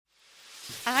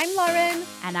I'm Lauren.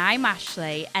 And I'm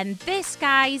Ashley. And this,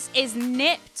 guys, is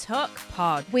Nip Tuck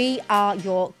Pod. We are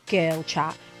your girl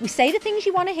chat. We say the things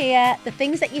you want to hear, the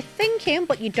things that you're thinking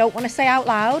but you don't want to say out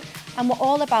loud. And we're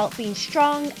all about being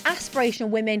strong, aspirational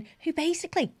women who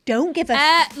basically don't give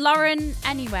a... Lauren,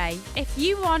 anyway, if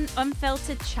you want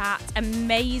unfiltered chat,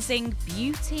 amazing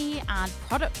beauty and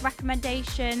product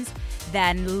recommendations,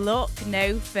 then look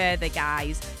no further,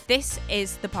 guys. This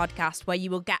is the podcast where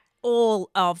you will get all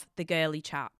of the girly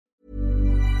chat.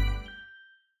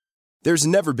 There's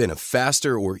never been a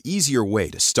faster or easier way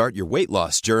to start your weight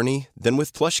loss journey than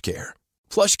with PlushCare.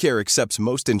 PlushCare accepts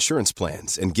most insurance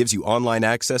plans and gives you online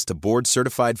access to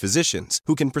board-certified physicians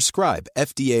who can prescribe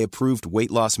FDA-approved weight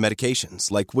loss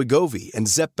medications like Wegovy and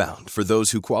Zepbound for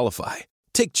those who qualify.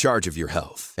 Take charge of your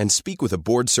health and speak with a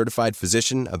board-certified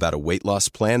physician about a weight loss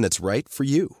plan that's right for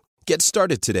you. Get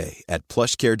started today at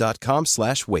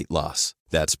plushcare.com/weight-loss.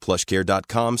 That's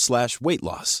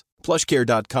plushcare.com/weight-loss.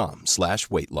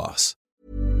 plushcare.com/weight-loss.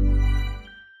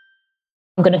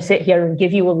 I'm going to sit here and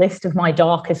give you a list of my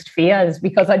darkest fears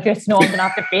because I just know I'm going to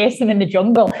have to face them in the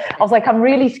jungle. I was like, I'm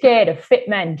really scared of fit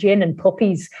men, gin and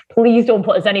puppies. Please don't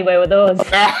put us anywhere with those.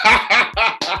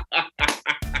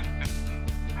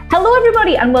 Hello,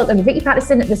 everybody, and welcome to Vicky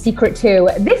Patterson at The Secret 2.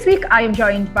 This week, I am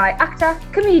joined by actor,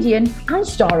 comedian, and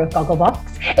star of Gogglebox.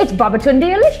 It's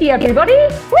Babatunde Alicia, everybody.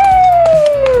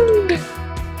 Woo!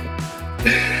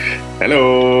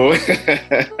 Hello.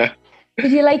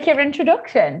 Did you like your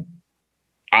introduction?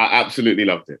 I absolutely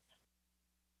loved it.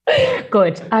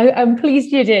 Good. I'm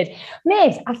pleased you did.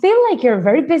 Mate, I feel like you're a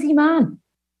very busy man.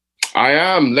 I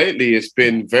am. Lately, it's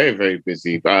been very, very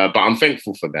busy, but I'm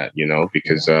thankful for that,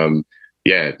 because...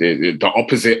 the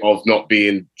opposite of not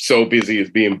being so busy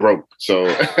is being broke. So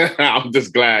I'm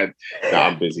just glad that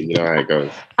I'm busy. You know how it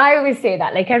goes. I always say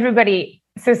that, like everybody.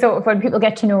 So when people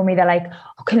get to know me, they're like,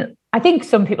 I think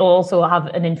some people also have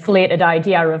an inflated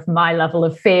idea of my level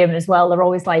of fame as well. They're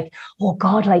always like, oh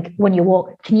God, like when you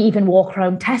walk, can you even walk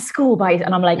around Tesco by it?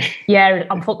 And I'm like, yeah,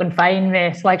 I'm fucking fine,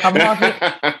 mate. Like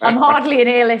I'm hardly an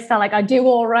A-lister. Like I do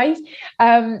all right.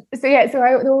 So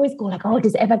I always go like, oh,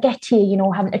 does it ever get to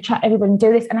you, having to chat to everybody and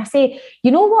do this? And I say,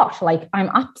 you know what? Like I'm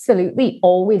absolutely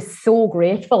always so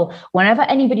grateful whenever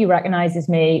anybody recognizes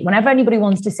me, whenever anybody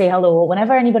wants to say hello,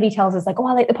 whenever anybody tells us like, oh,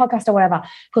 I like the podcast or whatever,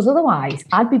 because otherwise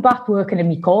I'd be back working in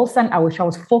my call centre, which I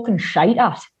was fucking shite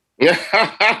at.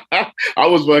 I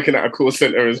was working at a call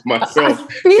centre as myself. I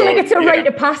feel like it's a rite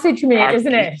of passage, mate,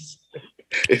 isn't it?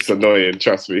 It's annoying,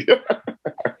 trust me.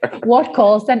 What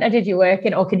call centre did you work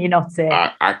in, or can you not say?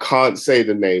 I can't say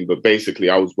the name, but basically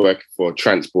I was working for a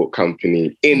transport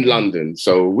company in London,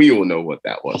 so we all know what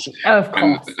that was. Of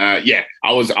course. And,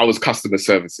 I was customer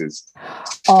services,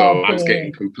 so okay. I was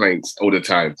getting complaints all the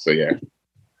time. So yeah,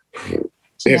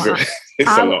 it's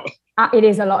a lot. It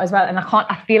is a lot as well. And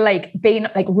I feel like being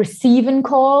like receiving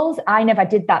calls, I never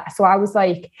did that. So I was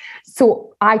like,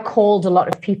 I called a lot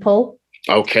of people.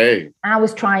 Okay. I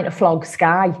was trying to flog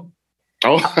Sky.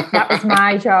 Oh, that was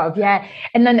my job. Yeah.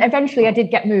 And then eventually I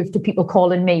did get moved to people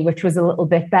calling me, which was a little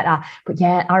bit better. But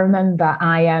yeah, I remember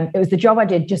it was the job I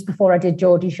did just before I did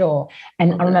Geordie Shore.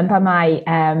 And I remember my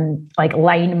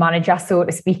line manager, so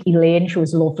to speak, Elaine, she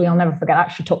was lovely. I'll never forget that.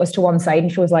 She took us to one side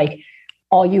and she was like,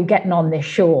 are you getting on this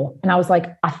show? And I was like,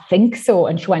 I think so.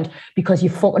 And she went, because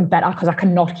you're fucking better, because I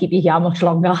cannot keep you here much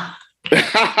longer. She's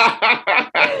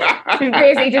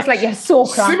basically just like, you're so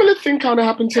cramped. Similar thing kind of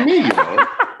happened to me,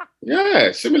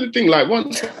 Yeah, similar thing. Like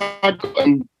once I got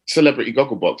Celebrity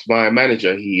Gogglebox, my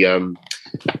manager, he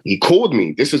called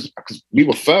me. This is because we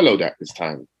were furloughed at this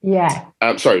time. Yeah.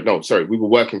 Sorry. We were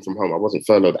working from home. I wasn't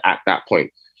furloughed at that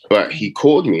point. But he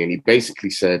called me and he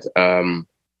basically said,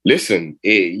 listen,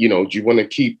 do you want to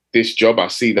keep this job? I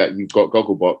see that you've got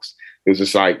Gogglebox. It was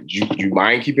just like, do you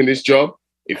mind keeping this job?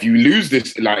 If you lose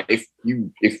this, like, if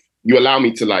you allow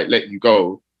me to like let you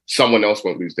go, someone else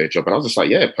won't lose their job. And I was just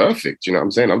like, yeah, perfect. You know what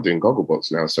I'm saying? I'm doing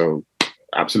Gogglebox now, so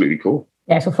absolutely cool.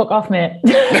 Yeah, so fuck off, mate.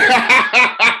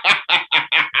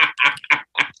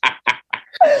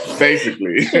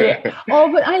 Basically. Yeah.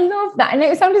 Oh, but I love that. And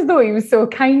it sounded as though he was so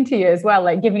kind to you as well,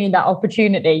 like giving you that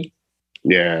opportunity.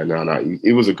 Yeah, no,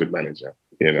 he was a good manager,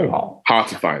 hard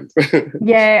to find.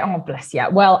 Yeah, oh, bless you.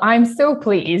 Well, I'm so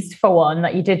pleased, for one,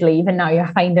 that you did leave and now you're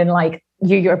finding like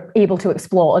you're able to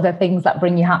explore other things that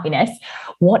bring you happiness.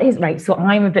 What is, right, so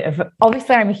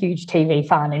obviously I'm a huge TV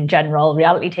fan in general,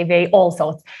 reality TV, all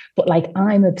sorts, but like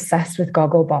I'm obsessed with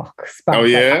Gogglebox. Oh,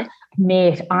 yeah?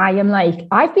 Mate,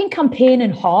 I've been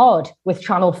campaigning hard with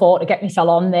Channel 4 to get myself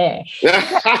on there.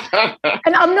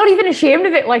 And I'm not even ashamed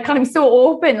of it. Like, I'm so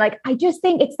open. Like, I just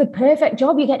think it's the perfect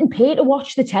job. You're getting paid to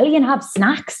watch the telly and have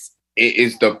snacks. it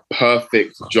is the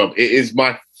perfect job. It is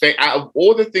my out of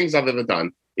all the things I've ever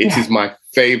done, it is my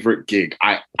favorite gig.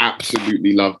 I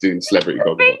absolutely love doing Celebrity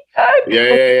Gogglebox.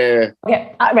 Yeah.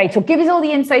 Okay, right. So give us all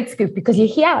the inside scoop, because you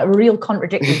hear real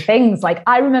contradictory things. Like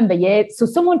I remember, so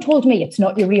someone told me it's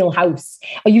not your real house.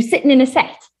 Are you sitting in a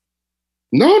set?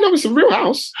 No, it's a real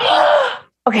house.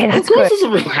 Okay, that's of course good. It's a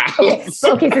real house.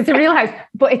 Okay, so it's a real house,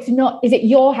 but it's not. Is it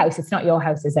your house? It's not your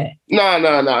house, is it?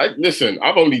 No. Listen,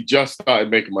 I've only just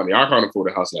started making money. I can't afford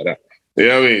a house like that. You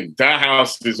know what I mean? That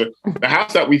house is the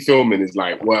house that we film in is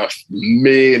like worth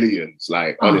millions.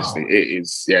 Like honestly, it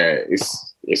is. Yeah,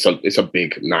 it's a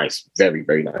big, nice, very,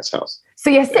 very nice house. So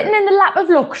you're sitting in the lap of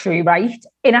luxury, right?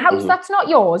 In a house that's not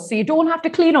yours, so you don't have to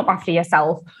clean up after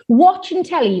yourself, watching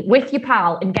telly with your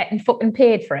pal and getting fucking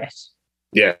paid for it.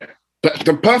 Yeah, but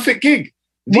the perfect gig.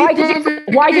 Why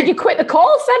did you quit the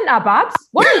call centre, Babs?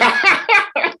 Why?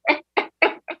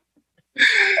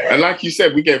 And like you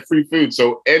said, we get free food.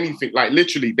 So anything, like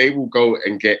literally, they will go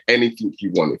and get anything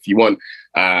you want. If you want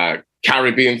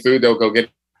Caribbean food, they'll go get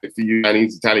it for you.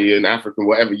 Chinese, Italian, African,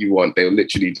 whatever you want. They'll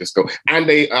literally just go. And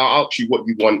they ask you what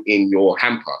you want in your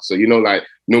hamper. So, like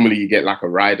normally you get like a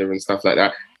rider and stuff like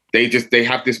that. They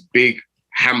have this big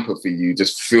hamper for you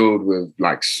just filled with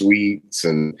like sweets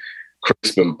and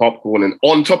crisp and popcorn and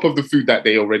on top of the food that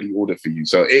they already ordered for you.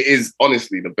 So it is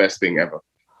honestly the best thing ever.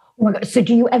 Oh my God. So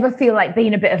do you ever feel like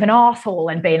being a bit of an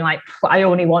arsehole and being like, I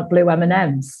only want blue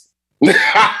M&Ms?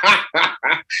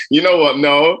 You know what?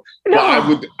 No.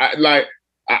 But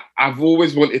I've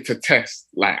always wanted to test,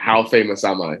 like, how famous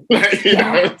am I? Like, you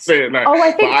know what I'm saying? Like,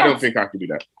 I don't think I could do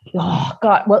that. Oh,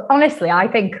 God. Well, honestly, I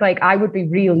think, like, I would be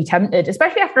really tempted,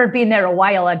 especially after being there a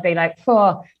while. I'd be like,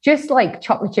 just like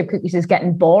chocolate chip cookies is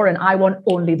getting boring. I want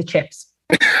only the chips.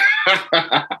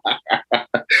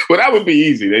 Well, that would be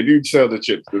easy. They do sell the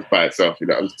chips just by itself, you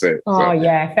know what I'm saying? Oh,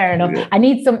 yeah, fair enough. Yeah. I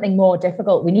need something more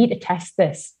difficult. We need to test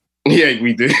this. Yeah,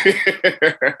 we do. So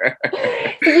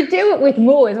you do it with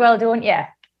Mo as well, don't you?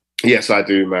 Yes, I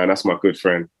do, man. That's my good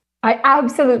friend. I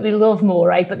absolutely love Mo,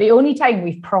 right? But the only time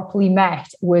we've properly met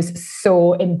was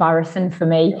so embarrassing for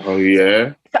me. Oh,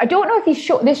 yeah? So I don't know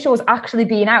if this show's actually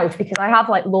being out, because I have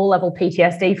like low-level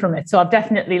PTSD from it. So I've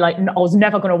definitely I was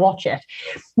never going to watch it.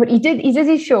 But he did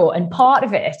his show, and part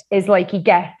of it is like he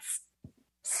gets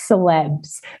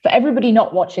celebs. For everybody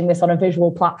not watching this on a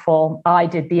visual platform, I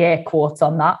did the air quotes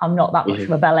on that. I'm not that much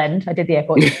of a bell end. I did the air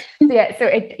quotes. So he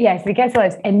gets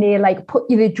celebs, and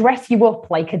they dress you up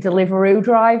like a Deliveroo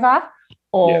driver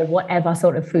or whatever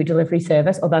sort of food delivery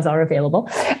service. Others are available.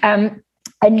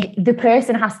 And the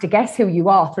person has to guess who you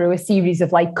are through a series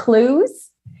of like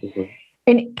clues. Mm-hmm.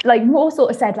 And like Mo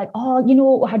sort of said, like, I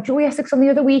had Joey Essex on the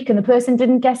other week and the person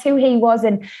didn't guess who he was.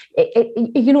 And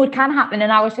it can happen.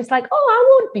 And I was just like, I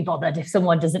won't be bothered if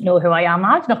someone doesn't know who I am.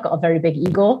 I've not got a very big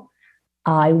ego.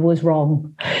 I was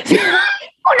wrong.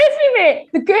 Honestly, mate,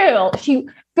 the girl,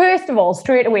 first of all,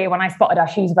 straight away when I spotted her,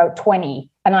 she was about 20.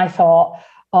 And I thought,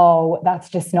 that's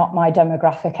just not my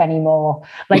demographic anymore.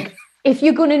 Like, if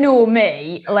you're going to know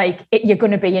me, like you're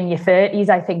going to be in your 30s,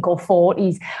 I think, or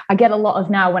 40s. I get a lot of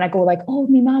now when I go like,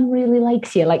 my mum really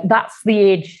likes you. Like that's the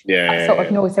age that sort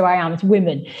of knows who I am. It's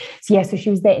women. So she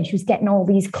was there and she was getting all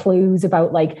these clues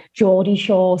about like Geordie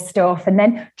Shore stuff and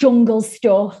then jungle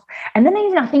stuff. And then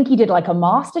I think he did like a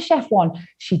MasterChef one.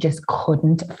 She just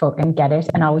couldn't fucking get it.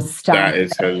 And I was standing That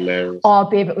is hilarious. Oh,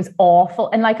 babe, it was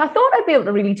awful. And like, I thought I'd be able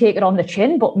to really take it on the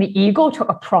chin, but my ego took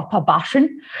a proper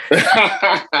bashing.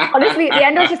 Honestly, at the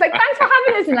end, I was just like, thanks for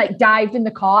having us, and like dived in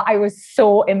the car. I was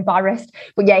so embarrassed.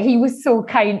 But yeah, he was so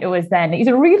kind to us then. He's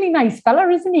a really nice fella,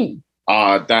 isn't he?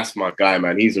 That's my guy,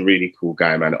 man. He's a really cool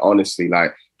guy, man. Honestly,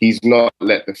 like, he's not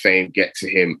let the fame get to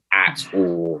him at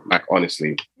all. Like,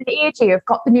 honestly. AJ have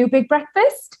got the new Big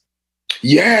Breakfast.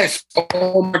 Yes.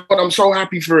 Oh my God, I'm so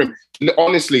happy for him.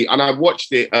 Honestly, and I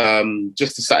watched it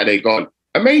just a Saturday gone.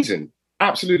 Amazing.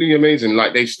 Absolutely amazing.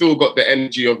 Like, they've still got the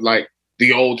energy of like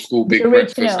the old school Big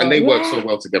Breakfast, and they work so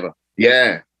well together.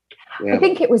 Yeah. I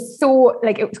think it was so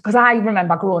like, it was because I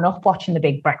remember growing up watching the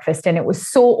Big Breakfast and it was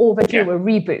so overdue a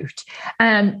reboot.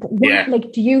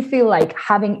 Like, do you feel like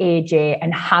having AJ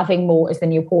and having Mo as the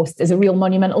new host is a real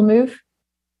monumental move?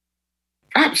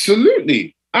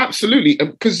 Absolutely.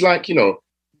 Because like,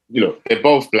 they're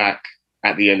both Black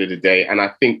at the end of the day. And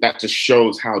I think that just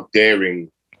shows how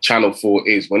daring Channel 4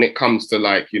 is when it comes to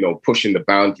like, pushing the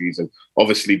boundaries and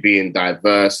obviously being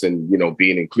diverse and,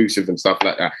 being inclusive and stuff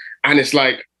like that. And it's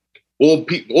like all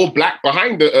Black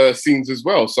behind the scenes as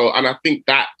well. So, and I think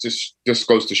that just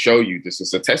goes to show you this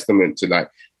is a testament to like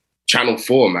Channel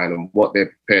 4, man, and what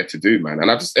they're prepared to do, man. And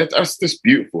that's just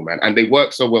beautiful, man. And they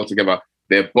work so well together.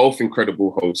 They're both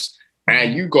incredible hosts.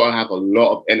 And you got to have a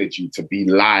lot of energy to be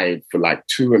live for like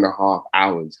 2.5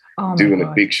 hours doing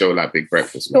a big show like Big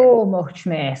Breakfast. So much,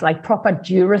 mate. Like proper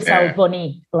Duracell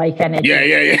bunny, like energy.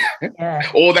 Yeah.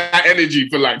 All that energy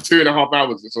for like 2.5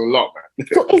 hours. It's a lot, man.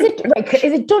 So is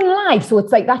it done live? So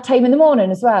it's like that time in the morning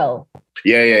as well?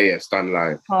 Yeah. It's done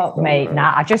live. Oh, mate,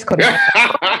 nah, I just couldn't.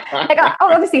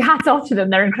 Obviously, hats off to them.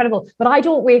 They're incredible. But I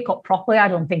don't wake up properly, I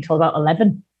don't think, till about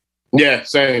 11. Yeah,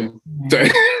 same.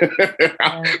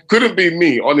 Couldn't be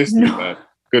me, honestly, man.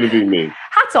 Couldn't be me.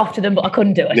 Hats off to them, but I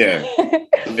couldn't do it. Yeah.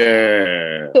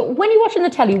 So when you're watching the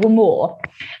telly with more,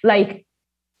 like,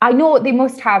 I know they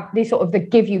must have, they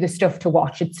give you the stuff to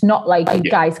watch. It's not like you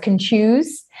guys can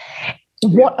choose.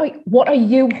 What are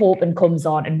you hoping comes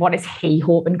on, and what is he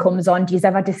hoping comes on? Do you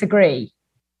ever disagree?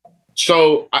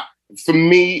 So for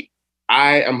me,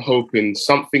 I am hoping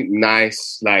something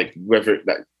nice, like whether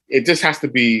it just has to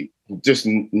be just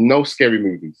no scary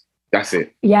movies. That's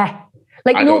it. Yeah.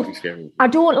 Like I don't do scary movies. I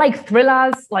don't like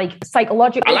thrillers, like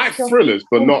psychological. I like thrillers,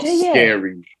 but not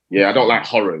scary. Yeah, I don't like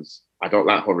horrors.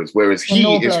 Whereas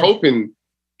he's hoping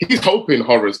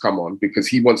horrors come on because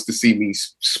he wants to see me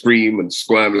scream and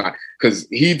squirm, like, because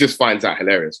he just finds that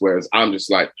hilarious. Whereas I'm just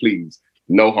like, please,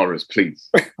 no horrors, please.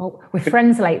 Oh, with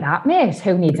friends like that, mate,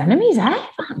 who needs enemies, eh?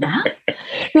 Nah.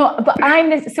 No, but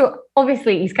so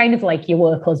obviously he's kind of like your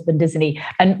work husband, isn't he?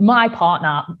 And my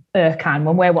partner, Erkan,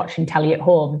 when we're watching telly at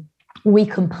home, we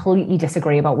completely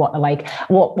disagree about what to like,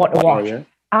 what to watch. Yeah.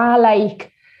 I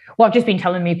like, well, I've just been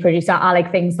telling me, producer, I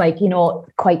like things like,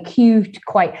 quite cute,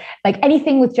 quite like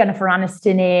anything with Jennifer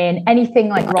Aniston in, anything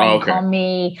like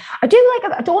rom-com-y. I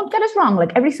don't get us wrong,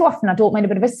 like every so often I don't mind a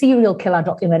bit of a serial killer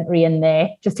documentary in there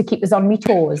just to keep us on me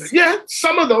toes. Yeah,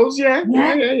 some of those, yeah.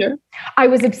 I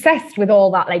was obsessed with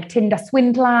all that, like Tinder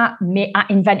Swindler,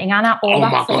 Inventing Anna, all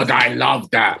that. Oh my God, I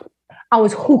love that. I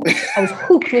was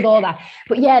hooked with all that.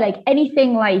 But yeah, like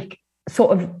anything like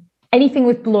sort of anything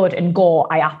with blood and gore,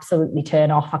 I absolutely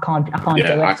turn off. I can't do it.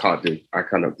 I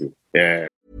cannot do. Yeah.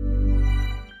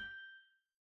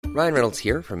 Ryan Reynolds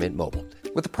here from Mint Mobile.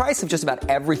 With the price of just about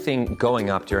everything going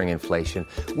up during inflation,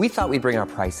 we thought we'd bring our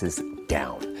prices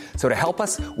down. So to help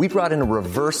us, we brought in a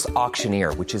reverse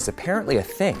auctioneer, which is apparently a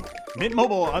thing. Mint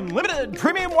Mobile Unlimited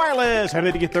Premium Wireless. How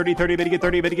to get 30, 30, bit to get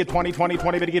 30, bit to get 20, 20,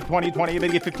 20, bit to get 20, 20, bit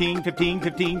to get 15, 15,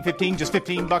 15, 15, just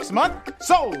 $15 a month?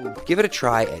 Sold! Give it a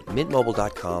try at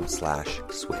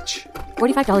mintmobile.com/switch.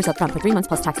 $45 up front for 3 months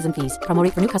plus taxes and fees. Promo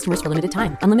rate for new customers for limited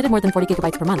time. Unlimited more than 40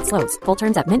 gigabytes per month. Slows full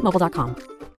terms at mintmobile.com.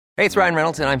 Hey, it's Ryan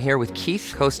Reynolds, and I'm here with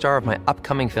Keith, co-star of my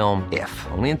upcoming film, If,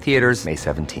 only in theaters May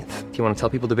 17th. Do you want to tell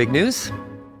people the big news?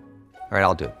 All right,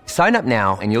 I'll do it. Sign up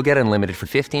now and you'll get unlimited for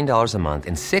 $15 a month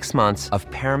and 6 months of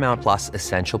Paramount Plus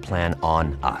Essential Plan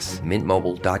on us.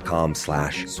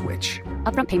 MintMobile.com/switch.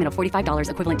 Upfront payment of $45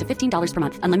 equivalent to $15 per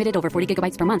month. Unlimited over 40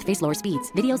 gigabytes per month. Face lower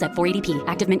speeds. Videos at 480p.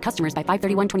 Active Mint customers by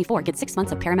 531.24 get 6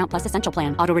 months of Paramount Plus Essential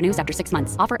Plan. Auto renews after 6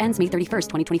 months. Offer ends May 31st,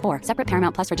 2024. Separate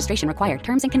Paramount Plus registration required.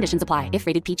 Terms and conditions apply if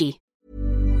rated PG.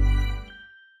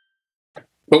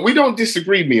 But we don't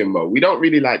disagree, me and Mo. We don't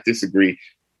really disagree.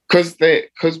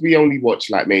 Because we only watch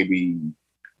like maybe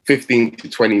 15 to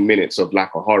 20 minutes of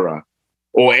like a horror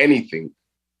or anything.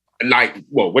 Like,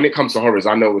 well, when it comes to horrors,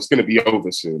 I know it's going to be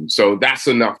over soon. So that's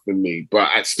enough for me.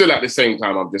 But still at the same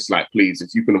time, I'm just like, please,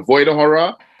 if you can avoid a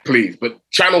horror, please. But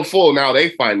Channel 4 now,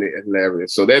 they find it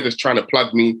hilarious. So they're just trying to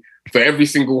plug me for every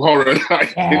single horror in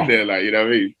there, like, you know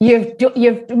what I mean?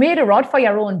 You've made a rod for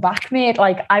your own back, mate.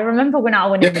 Like, I remember when I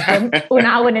went in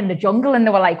the jungle and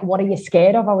they were like, what are you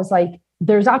scared of? I was like,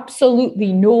 there's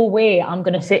absolutely no way I'm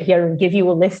going to sit here and give you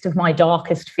a list of my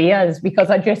darkest fears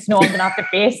because I just know I'm going to have to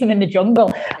face them in the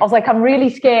jungle. I was like, I'm really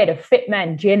scared of fit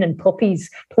men, gin and puppies.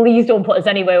 Please don't put us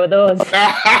anywhere with those.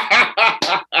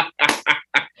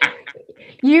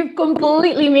 You've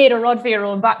completely made a rod for your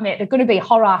own back, mate. There's going to be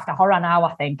horror after horror now,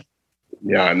 I think.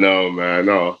 Yeah, I know, man.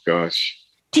 Oh, gosh.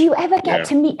 Do you ever get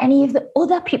to meet any of the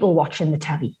other people watching the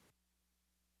telly?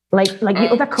 Like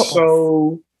the other couples?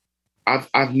 So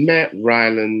I've met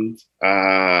Ryland.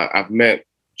 I've met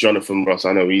Jonathan Ross.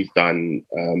 I know he's done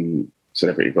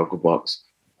Celebrity Gogglebox.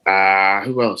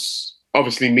 Who else?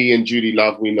 Obviously, me and Judy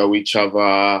Love, we know each other.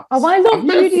 Oh, I love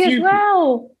Judy as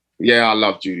well. Yeah, I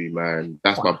love Judy, man.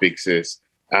 That's my big sis.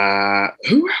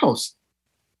 Who else?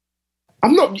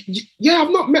 I've not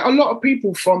met a lot of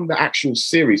people from the actual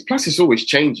series. Plus, it's always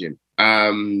changing.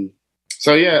 I've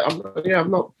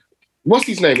not. What's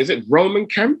his name? Is it Roman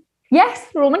Kemp? Yes,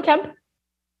 Roman Kemp.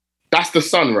 That's the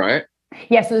son, right?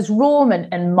 Yes, so there's Roman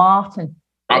and Martin.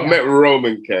 I've met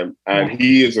Roman Kemp, and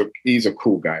he's a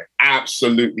cool guy.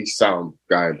 absolutely sound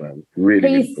guy, man.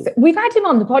 Really cool. We've had him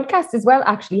on the podcast as well,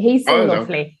 actually. He's so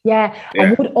lovely. No. Yeah.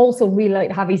 I would also really like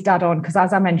to have his dad on because,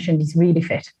 as I mentioned, he's really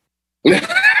fit.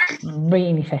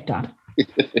 Really fit, Dad.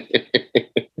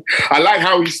 I like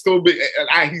how he's still,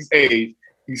 at his age,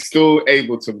 he's still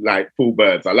able to like pull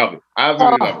birds. I love it. I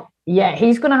absolutely love it. Yeah,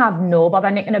 he's going to have no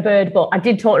bother nicking a bird, but I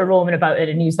did talk to Roman about it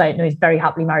and he was like, no, he's very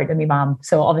happily married to my mum.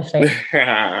 So obviously.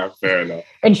 Fair enough.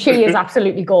 And she is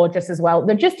absolutely gorgeous as well.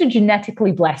 They're just a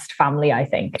genetically blessed family, I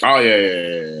think. Oh,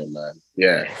 yeah, man.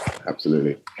 Yeah,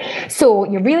 absolutely. So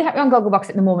you're really happy on Gogglebox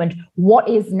at the moment. What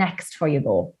is next for you,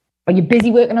 though? Are you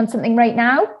busy working on something right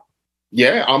now?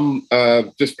 Yeah, I'm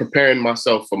just preparing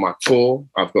myself for my tour.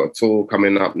 I've got a tour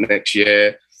coming up next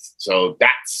year. So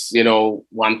that's, you know,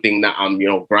 one thing that I'm, you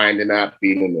know, grinding at,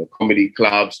 being in the comedy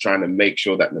clubs, trying to make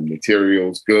sure that the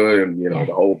material's good and, you know,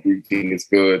 the whole routine is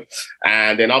good.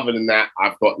 And then other than that,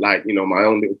 I've got like, you know, my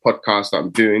own little podcast that I'm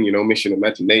doing, you know, Mission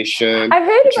Imagination. I've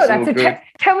heard about that. So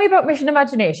tell me about Mission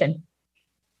Imagination.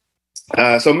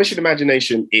 So Mission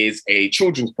Imagination is a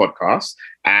children's podcast,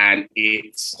 and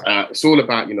it's all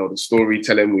about, you know, the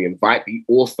storytelling. We invite the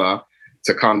author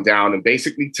to come down and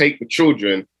basically take the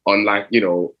children on like, you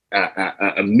know,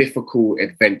 a mythical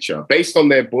adventure based on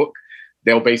their book.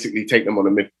 They'll basically take them on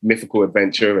a mythical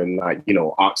adventure and like, you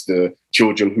know, ask the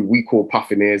children who we call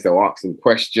puffin ears. They'll ask them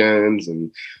questions and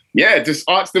just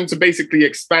ask them to basically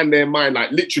expand their mind,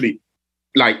 like literally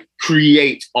like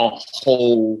create a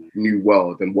whole new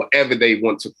world, and whatever they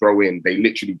want to throw in, they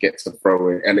literally get to throw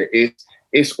in. And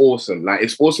it's awesome. Like,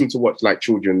 it's awesome to watch like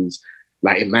children's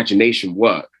like imagination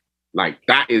work. Like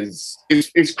that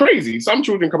it's crazy. Some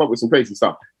children come up with some crazy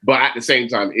stuff, but at the same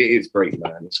time, it is great,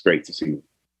 man. It's great to see.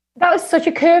 That was such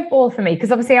a curveball for me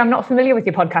because obviously I'm not familiar with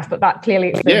your podcast, but that clearly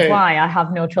explains why. I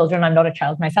have no children. I'm not a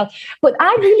child myself, but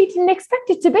I really didn't expect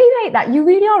it to be like that. You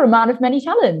really are a man of many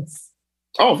talents.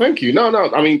 Oh, thank you. No.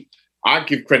 I mean, I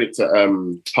give credit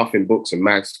to Puffin Books and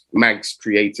Mags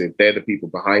Creative. They're the people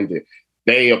behind it.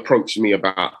 They approached me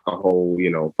about a whole, you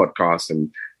know, podcast, and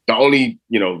the only,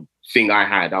 you know, thing I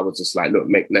had, I was just like, look,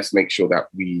 let's make sure that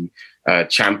we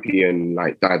champion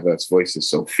like diverse voices.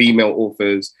 So female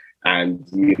authors and,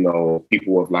 you know,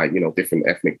 people of like, you know, different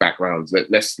ethnic backgrounds.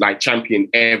 Let's like champion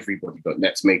everybody, but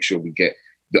let's make sure we get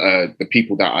the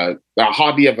people that are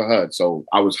hardly ever heard. So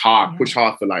I was pushed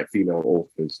hard for like female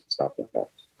authors and stuff like that.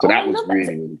 So that was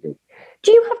really, really good.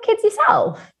 Do you have kids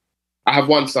yourself? I have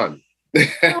one son.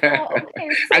 Okay.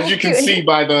 As you can see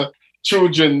by the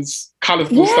children's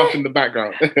colourful stuff in the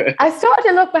background. I started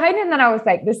to look behind him and then I was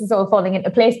like, this is all falling into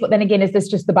place. But then again, is this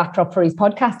just the backdrop for his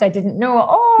podcast? I didn't know.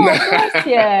 Oh, bless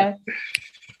you.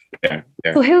 Yeah.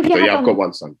 So I've got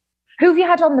one son. Who have you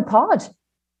had on the pod?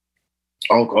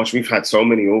 Oh gosh, we've had so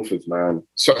many authors, man.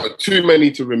 So too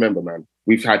many to remember, man.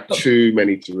 We've had too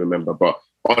many to remember. But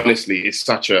honestly, it's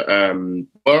such a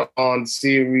we're on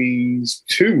series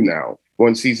 2 now. We're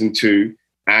on season 2.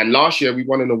 And last year we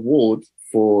won an award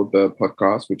for the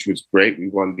podcast, which was great. We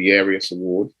won the Arius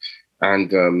Award.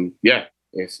 And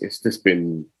it's just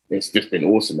been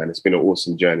awesome, man. It's been an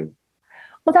awesome journey.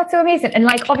 Well, that's so amazing. And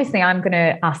like, obviously I'm going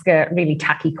to ask a really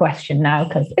tacky question now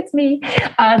because it's me.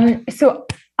 So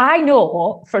I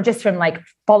know from like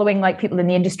following like people in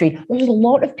the industry, there's a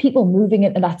lot of people moving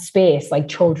into that space, like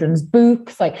children's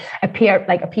books, like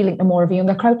appealing to more of a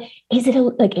younger crowd. Is it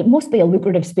it must be a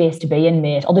lucrative space to be in,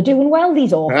 mate? Are they doing well,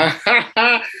 these authors?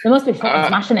 They must be fucking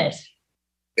smashing it.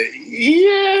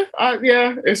 Yeah,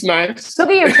 it's nice. Look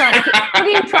at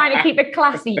you trying to keep it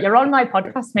classy. You're on my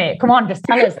podcast, mate. Come on, just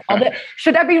tell us.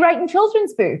 Should I be writing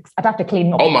children's books? I'd have to clean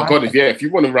them up. Oh my God, if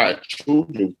you want to write a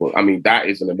children's book, I mean, that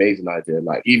is an amazing idea.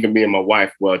 Like, even me and my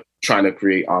wife were trying to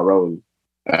create our own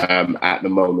at the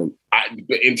moment.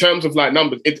 In terms of like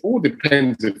numbers, it all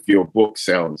depends if your book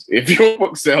sells. If your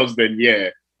book sells, then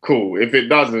cool. If it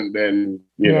doesn't, then,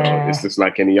 you know, it's just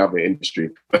like any other industry.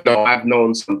 But no, I've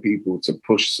known some people to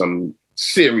push some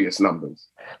serious numbers.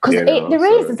 Because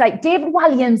it's like David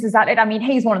Walliams is at it. I mean,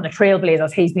 he's one of the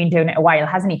trailblazers. He's been doing it a while,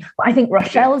 hasn't he? But I think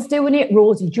Rochelle's doing it.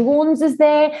 Rosie Jones is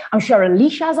there. I'm sure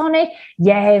Alicia's on it.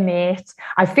 Yeah, mate.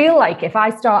 I feel like if I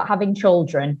start having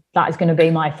children, that is going to be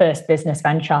my first business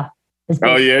venture.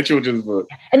 Oh, yeah, children's book.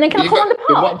 And then can I come on the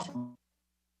pod?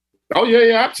 Oh,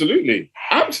 yeah, absolutely.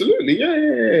 Absolutely,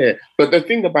 yeah. But the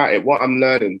thing about it, what I'm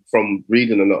learning from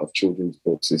reading a lot of children's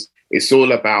books is it's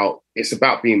about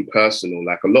being personal.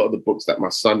 Like a lot of the books that my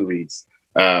son reads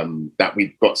that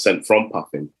we've got sent from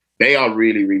Puffin, they are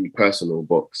really, really personal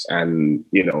books. And,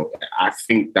 you know, I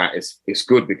think that it's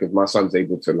good because my son's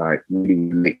able to like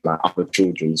really link like other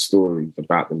children's stories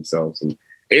about themselves. And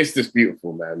it's just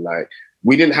beautiful, man. Like,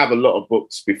 we didn't have a lot of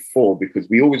books before because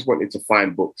we always wanted to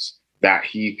find books that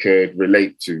he could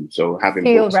relate to. So having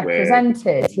feel books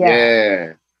represented,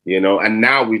 yeah, you know, and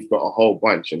now we've got a whole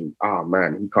bunch, and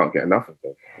man, he can't get enough of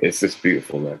them. It's just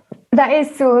beautiful, man. That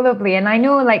is so lovely. And I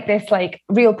know like this like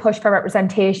real push for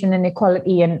representation and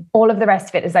equality and all of the rest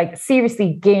of it is like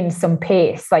seriously gained some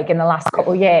pace like in the last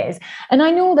couple of years. And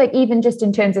I know like even just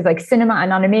in terms of like cinema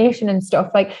and animation and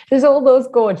stuff, like there's all those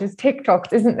gorgeous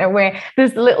TikToks, isn't there, where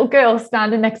there's little girls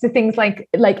standing next to things like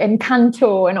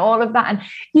Encanto and all of that. And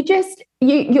you just,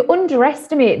 you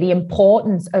underestimate the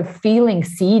importance of feeling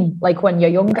seen, like when you're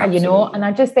younger, Absolutely. You know, and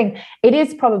I just think it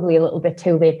is probably a little bit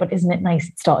too late, but isn't it nice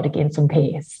it started to gain some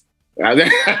pace? Yeah,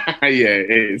 it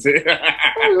is.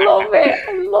 I love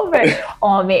it.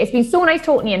 Oh, mate, it's been so nice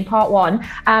talking to you in part one.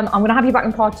 I'm going to have you back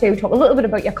in part two, talk a little bit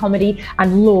about your comedy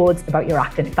and loads about your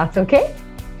acting, if that's okay.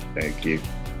 Thank you.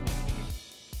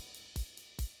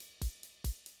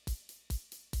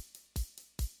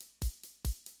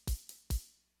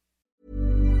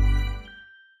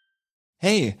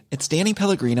 Hey, it's Danny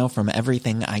Pellegrino from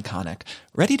Everything Iconic.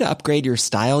 Ready to upgrade your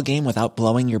style game without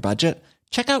blowing your budget?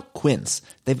 Check out Quince.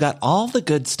 They've got all the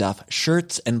good stuff,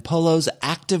 shirts and polos,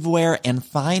 activewear, and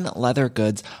fine leather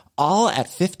goods, all at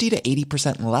 50 to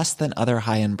 80% less than other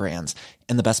high-end brands.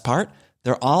 And the best part?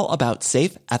 They're all about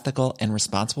safe, ethical, and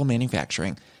responsible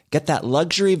manufacturing. Get that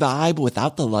luxury vibe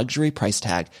without the luxury price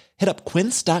tag. Hit up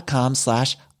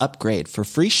quince.com/upgrade for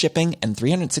free shipping and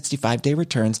 365-day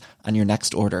returns on your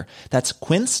next order. That's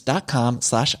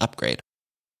quince.com/upgrade.